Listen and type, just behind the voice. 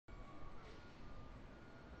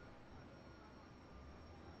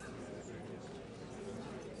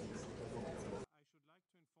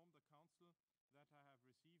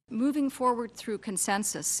Moving forward through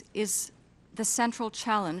consensus is the central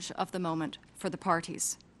challenge of the moment for the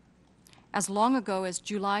parties. As long ago as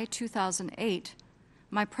July 2008,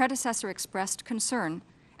 my predecessor expressed concern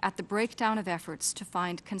at the breakdown of efforts to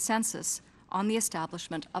find consensus on the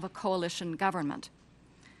establishment of a coalition government.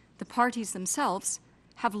 The parties themselves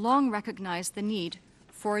have long recognized the need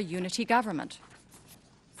for a unity government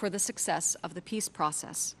for the success of the peace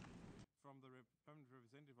process.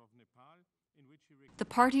 The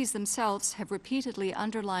parties themselves have repeatedly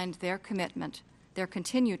underlined their commitment, their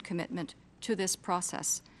continued commitment to this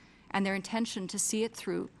process, and their intention to see it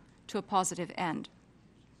through to a positive end.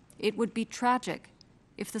 It would be tragic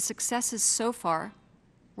if the successes so far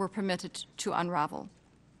were permitted to unravel.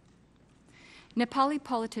 Nepali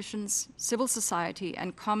politicians, civil society,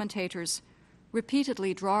 and commentators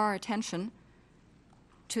repeatedly draw our attention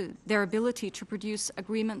to their ability to produce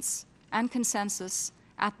agreements and consensus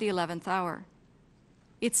at the 11th hour.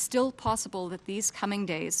 It's still possible that these coming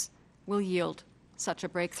days will yield such a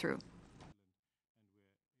breakthrough.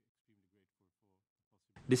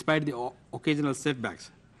 Despite the occasional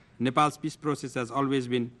setbacks, Nepal's peace process has always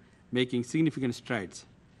been making significant strides.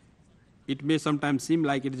 It may sometimes seem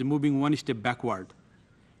like it is moving one step backward,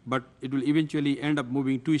 but it will eventually end up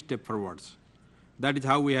moving 2 steps forwards. That is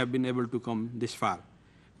how we have been able to come this far.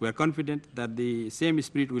 We are confident that the same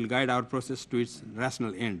spirit will guide our process to its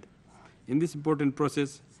rational end. In this important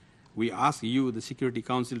process, we ask you, the Security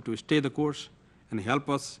Council, to stay the course and help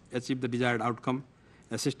us achieve the desired outcome,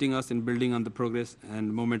 assisting us in building on the progress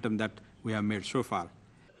and momentum that we have made so far.